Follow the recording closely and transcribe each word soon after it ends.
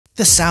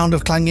The sound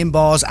of clanging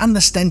bars and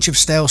the stench of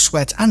stale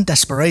sweat and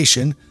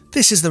desperation,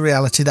 this is the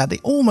reality that the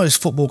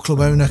almost football club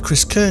owner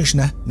Chris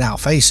Kirshner now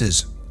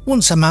faces.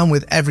 Once a man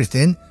with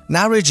everything,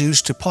 now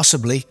reduced to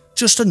possibly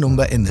just a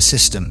number in the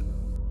system.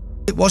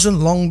 It wasn't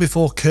long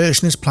before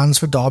Kirchner's plans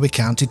for Derby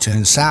County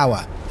turned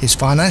sour. His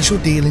financial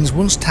dealings,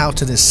 once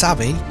touted as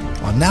savvy,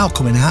 are now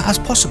coming out as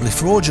possibly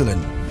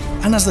fraudulent.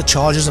 And as the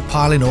charges are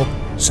piling up,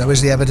 so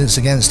is the evidence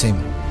against him.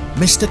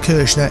 Mr.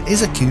 Kirchner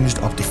is accused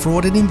of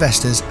defrauding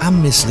investors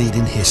and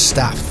misleading his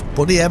staff,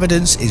 but the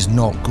evidence is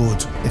not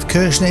good. If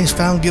Kirchner is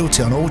found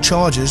guilty on all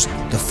charges,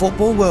 the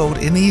football world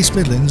in the East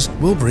Midlands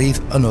will breathe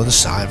another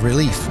sigh of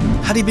relief.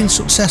 Had he been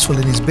successful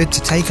in his bid to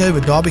take over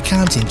Derby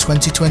County in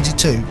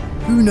 2022,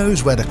 who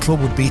knows where the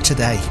club would be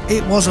today.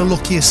 It was a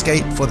lucky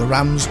escape for the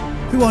Rams,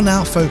 who are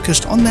now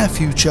focused on their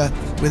future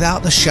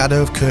without the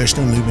shadow of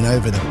Kirchner looming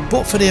over them.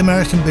 But for the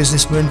American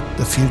businessman,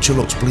 the future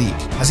looks bleak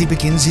as he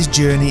begins his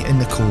journey in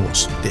the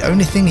courts. The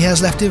only thing he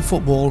has left in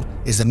football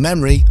is the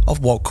memory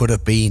of what could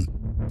have been.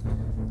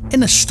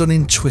 In a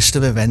stunning twist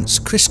of events,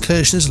 Chris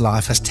Kirshner's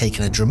life has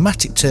taken a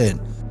dramatic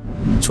turn.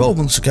 12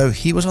 months ago,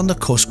 he was on the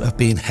cusp of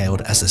being hailed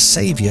as the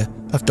saviour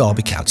of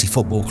Derby County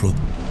Football Club.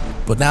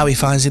 But now he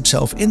finds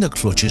himself in the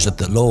clutches of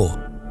the law.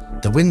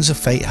 The winds of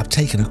fate have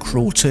taken a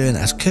cruel turn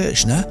as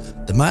Kirchner,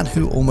 the man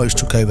who almost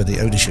took over the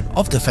ownership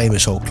of the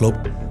famous old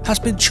club, has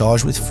been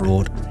charged with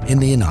fraud in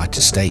the United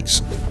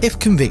States. If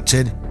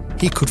convicted,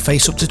 he could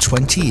face up to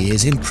 20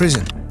 years in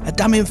prison, a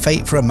damning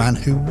fate for a man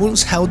who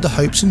once held the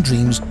hopes and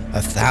dreams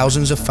of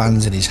thousands of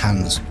fans in his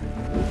hands.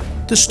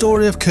 The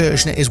story of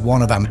Kirchner is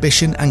one of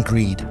ambition and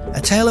greed,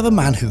 a tale of a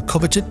man who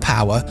coveted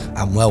power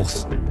and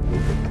wealth.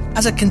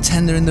 As a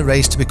contender in the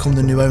race to become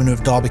the new owner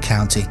of Derby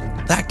County,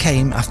 that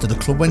came after the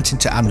club went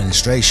into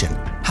administration.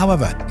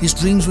 However, his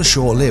dreams were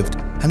short-lived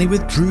and he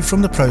withdrew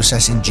from the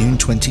process in June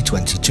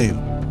 2022,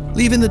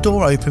 leaving the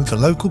door open for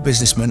local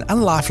businessman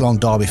and lifelong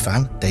Derby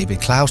fan David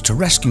Clowes to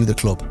rescue the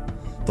club.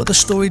 But the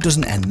story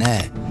doesn't end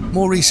there.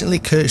 More recently,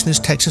 Kirchner's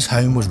Texas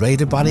home was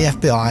raided by the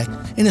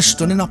FBI in a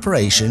stunning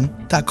operation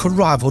that could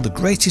rival the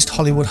greatest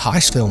Hollywood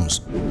heist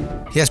films.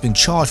 He has been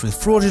charged with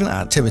fraudulent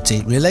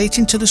activity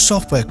relating to the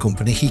software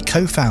company he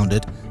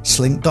co-founded,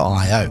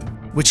 Slink.io,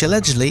 which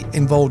allegedly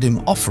involved him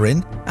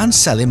offering and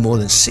selling more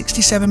than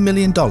 $67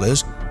 million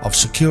of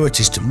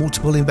securities to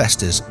multiple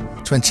investors,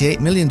 $28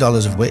 million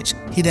of which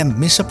he then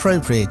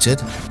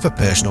misappropriated for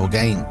personal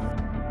gain.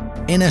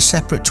 In a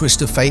separate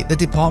twist of fate, the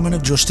Department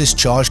of Justice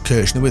charged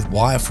Kirchner with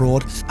wire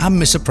fraud and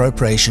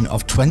misappropriation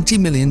of $20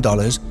 million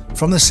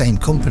from the same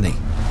company.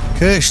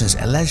 Kirchner's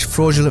alleged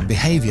fraudulent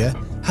behaviour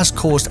has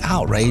caused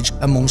outrage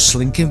among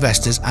Slink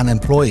investors and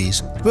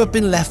employees who have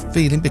been left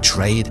feeling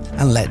betrayed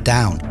and let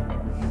down.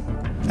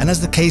 And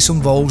as the case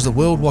unfolds, the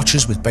world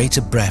watches with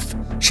bated breath.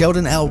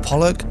 Sheldon L.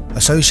 Pollock,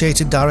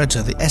 Associated Director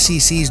of the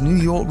SEC's New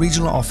York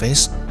Regional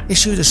Office,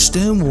 issued a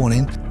stern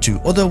warning to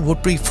other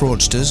would-be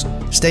fraudsters,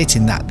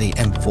 stating that the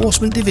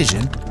Enforcement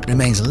Division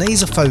remains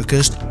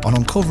laser-focused on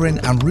uncovering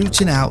and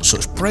rooting out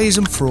such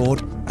brazen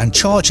fraud and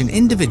charging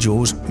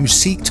individuals who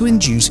seek to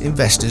induce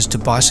investors to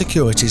buy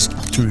securities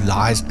through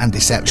lies and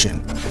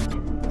deception.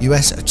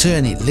 US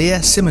Attorney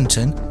Leah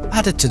Simonton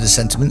added to the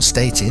sentiment,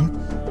 stating,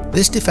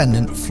 "This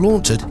defendant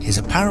flaunted his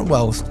apparent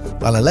wealth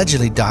while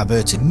allegedly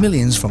diverting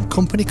millions from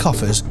company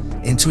coffers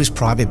into his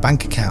private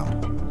bank account.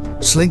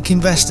 Slink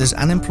investors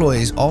and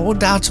employees are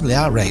undoubtedly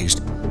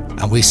outraged,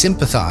 and we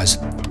sympathise.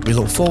 We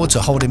look forward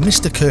to holding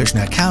Mr.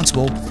 Kirchner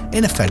accountable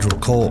in a federal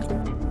court."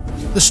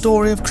 The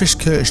story of Chris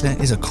Kirchner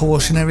is a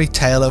cautionary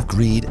tale of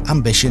greed,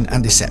 ambition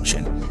and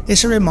deception.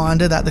 It's a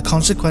reminder that the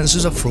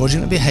consequences of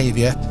fraudulent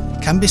behaviour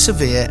can be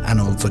severe and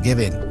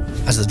unforgiving.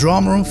 As the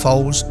drama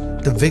unfolds,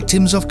 the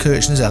victims of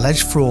Kirchner's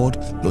alleged fraud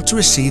look to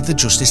receive the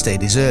justice they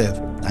deserve,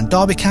 and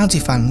Derby County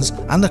fans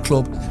and the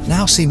club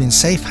now seem in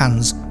safe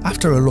hands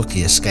after a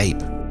lucky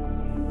escape.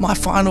 My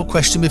final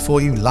question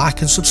before you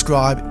like and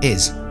subscribe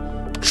is,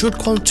 should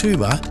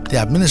Quantuma, the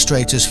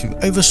administrators who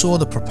oversaw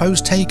the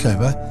proposed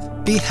takeover,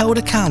 be held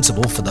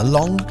accountable for the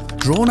long,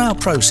 drawn-out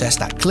process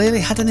that clearly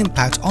had an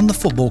impact on the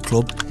football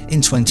club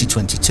in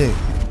 2022?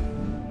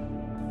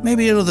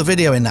 Maybe another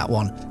video in that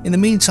one. In the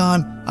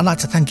meantime, I'd like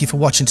to thank you for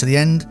watching to the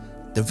end.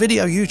 The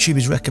video YouTube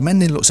is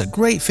recommending looks a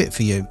great fit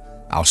for you.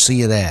 I'll see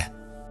you there.